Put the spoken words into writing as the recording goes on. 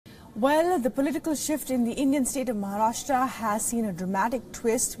Well, the political shift in the Indian state of Maharashtra has seen a dramatic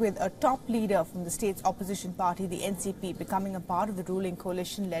twist, with a top leader from the state's opposition party, the NCP, becoming a part of the ruling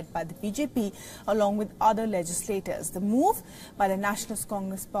coalition led by the BJP along with other legislators. The move by the Nationalist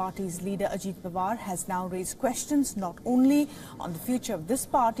Congress Party's leader Ajit Pawar has now raised questions not only on the future of this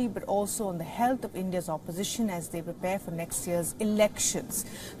party but also on the health of India's opposition as they prepare for next year's elections.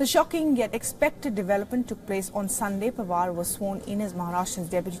 The shocking yet expected development took place on Sunday. Pawar was sworn in as Maharashtra's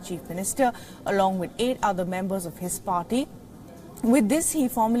Deputy Chief Minister along with 8 other members of his party. With this, he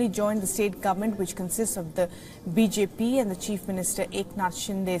formally joined the state government, which consists of the BJP and the Chief Minister Eknath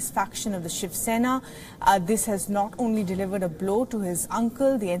Shinde's faction of the Shiv Sena. This has not only delivered a blow to his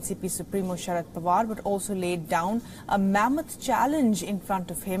uncle, the NCP Supremo Sharad Pawar, but also laid down a mammoth challenge in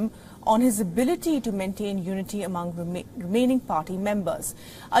front of him on his ability to maintain unity among remaining party members.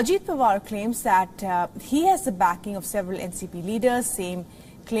 Ajit Pawar claims that he has the backing of several NCP leaders. Same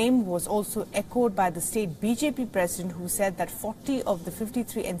claim was also echoed by the state BJP president, who said that 40 of the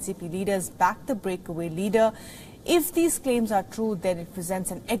 53 NCP leaders backed the breakaway leader. If these claims are true, then it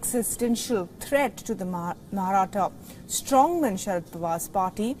presents an existential threat to the Maratha strongman Sharad Pawar's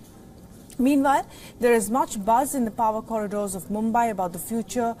party. Meanwhile, there is much buzz in the power corridors of Mumbai about the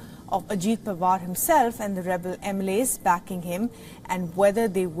future of Ajit Pawar himself and the rebel MLAs backing him, and whether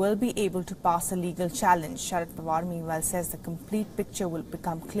they will be able to pass a legal challenge. Sharad Pawar, meanwhile, says the complete picture will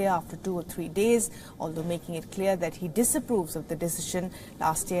become clear after 2 or 3 days, although making it clear that he disapproves of the decision.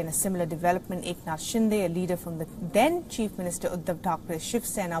 Last year, in a similar development, Eknath Shinde, a leader from the then Chief Minister Uddhav Thackeray's Shiv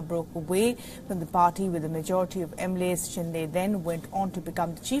Sena, broke away from the party with a majority of MLAs. Shinde then went on to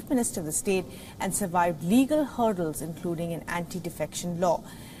become the Chief Minister of the state and survived legal hurdles, including an anti-defection law.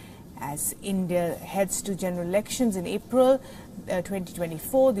 As India heads to general elections in April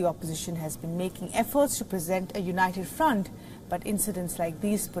 2024, the opposition has been making efforts to present a united front, but incidents like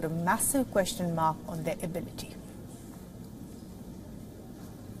these put a massive question mark on their ability.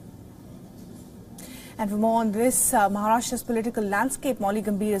 And for more on this, Maharashtra's political landscape, Molly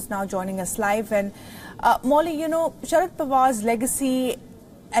Gambhir is now joining us live. And Molly, you know, Sharad Pawar's legacy,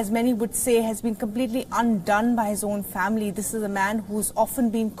 as many would say, has been completely undone by his own family. This is a man who's often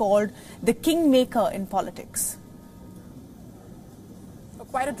been called the kingmaker in politics.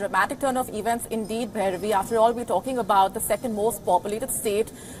 Quite a dramatic turn of events indeed, Bhairavi. After all, we're talking about the second most populated state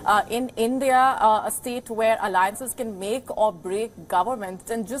in India, a state where alliances can make or break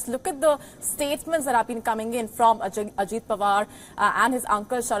governments. And just look at the statements that have been coming in from Ajit Pawar and his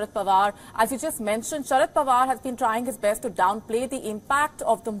uncle Sharad Pawar. As you just mentioned, Sharad Pawar has been trying his best to downplay the impact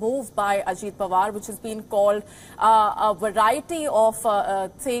of the move by Ajit Pawar, which has been called a variety of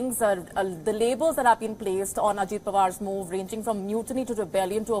things, the labels that have been placed on Ajit Pawar's move, ranging from mutiny to rebellion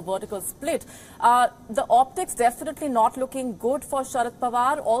to a vertical split. The optics definitely not looking good for Sharad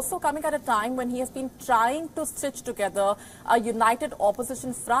Pawar, also coming at a time when he has been trying to stitch together a united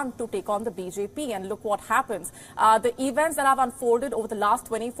opposition front to take on the BJP, and look what happens. The events that have unfolded over the last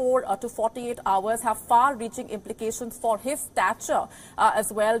 24 to 48 hours have far-reaching implications for his stature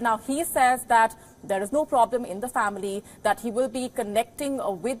as well. Now, he says that there is no problem in the family, that he will be connecting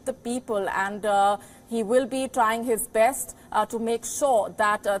with the people, and he will be trying his best to make sure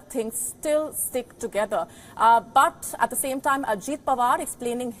that things still stick together. But at the same time, Ajit Pawar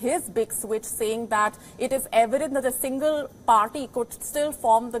explaining his big switch, saying that it is evident that a single party could still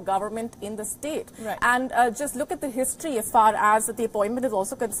form the government in the state. Right. And just look at the history as far as the appointment is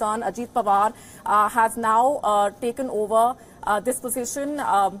also concerned. Ajit Pawar has now taken over this position,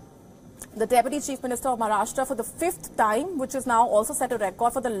 the Deputy Chief Minister of Maharashtra, for the 5th time, which is now also set a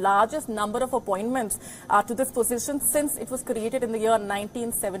record for the largest number of appointments to this position since it was created in the year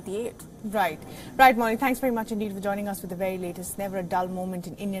 1978. Right. Right, Molly. Thanks very much indeed for joining us with the very latest. Never a dull moment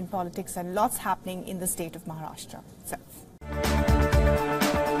in Indian politics, and lots happening in the state of Maharashtra. So.